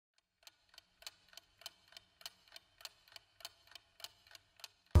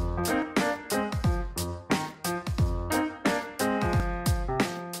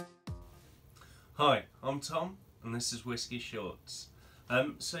Hi, I'm Tom and this is Whiskey Shorts.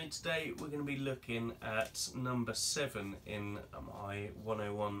 So today we're going to be looking at number 7 in my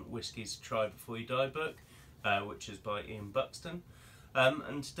 101 Whiskies Try Before You Die book, which is by Ian Buxton.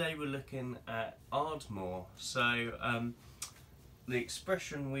 And today we're looking at Ardmore. So the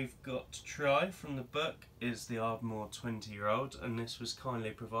expression we've got to try from the book is the Ardmore 20-year-old, and this was kindly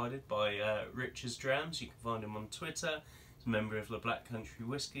provided by Rich's Drams. You can find him on Twitter. He's a member of the Black Country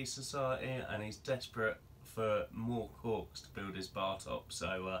Whisky Society, and he's desperate for more corks to build his bar top.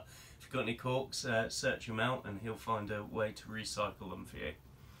 So if you've got any corks, search him out and he'll find a way to recycle them for you.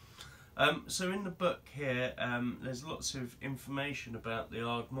 So in the book here, there's lots of information about the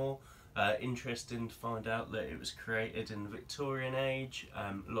Ardmore. Interesting to find out that it was created in the Victorian age.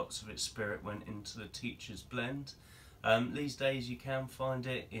 Lots of its spirit went into the teacher's blend. These days you can find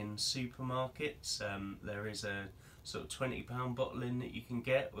it in supermarkets. There is a sort of £20 bottle in that you can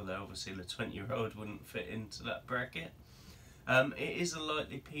get, although obviously the 20-year-old wouldn't fit into that bracket. It is a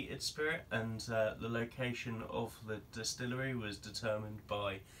lightly peated spirit, and the location of the distillery was determined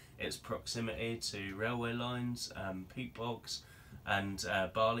by its proximity to railway lines, peat bogs and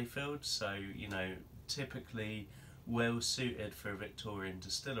barley fields, so you know, typically well suited for a Victorian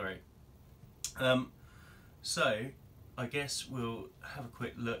distillery. So I guess we'll have a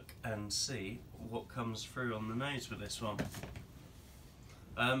quick look and see what comes through on the nose with this one.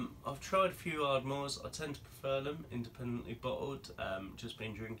 I've tried a few Ardmores. I tend to prefer them independently bottled. Just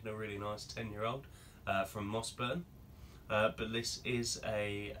been drinking a really nice 10-year-old from Mossburn, but this is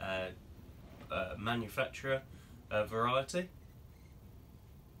a manufacturer variety.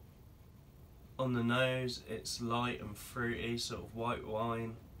 On the nose it's light and fruity, sort of white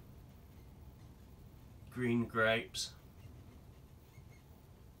wine, green grapes,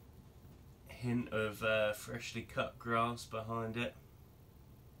 hint of freshly cut grass behind it,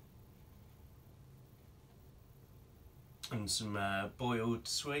 and some boiled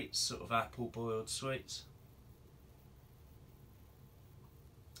sweets, sort of apple boiled sweets,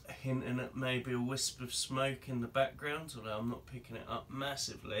 hinting at maybe a wisp of smoke in the background, although I'm not picking it up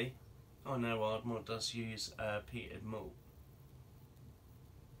massively. I know Ardmore does use peated malt.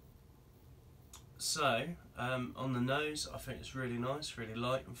 So, on the nose, I think it's really nice, really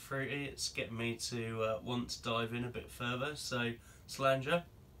light and fruity. It's getting me to want to dive in a bit further, so slanger.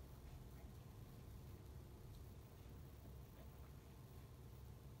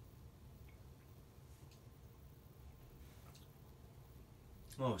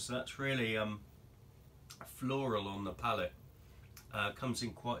 Oh, so that's really floral on the palate. Comes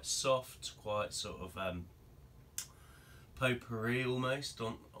in quite soft, quite sort of potpourri almost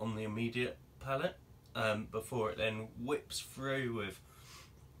on the immediate palate, before it then whips through with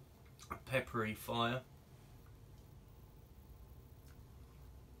a peppery fire.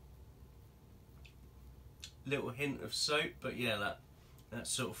 Little hint of soap, but yeah, that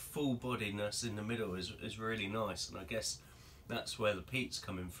sort of full bodiness in the middle is really nice, and I guess that's where the peat's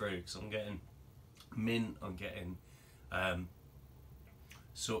coming through, because I'm getting mint, I'm getting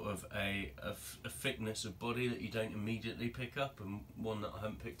sort of a thickness of body that you don't immediately pick up, and one that I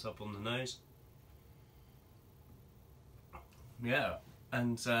haven't picked up on the nose. Yeah,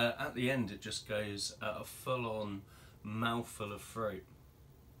 and at the end it just goes a full-on mouthful of fruit.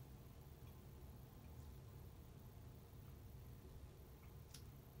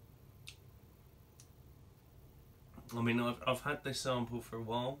 I mean, I've had this sample for a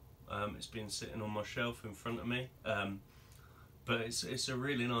while. It's been sitting on my shelf in front of me, but it's a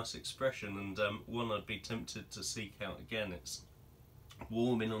really nice expression, and one I'd be tempted to seek out again. It's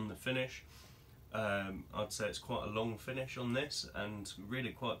warming on the finish. I'd say it's quite a long finish on this, and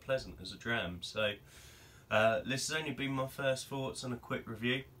really quite pleasant as a dram. So this has only been my first thoughts on a quick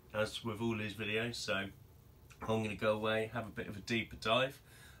review, as with all these videos, so I'm going to go away, have a bit of a deeper dive.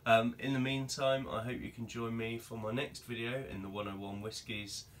 In the meantime, I hope you can join me for my next video in the 101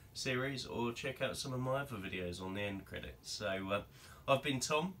 Whiskies series, or check out some of my other videos on the end credits. So I've been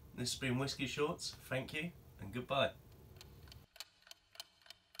Tom, this has been Whiskey Shorts, thank you and goodbye.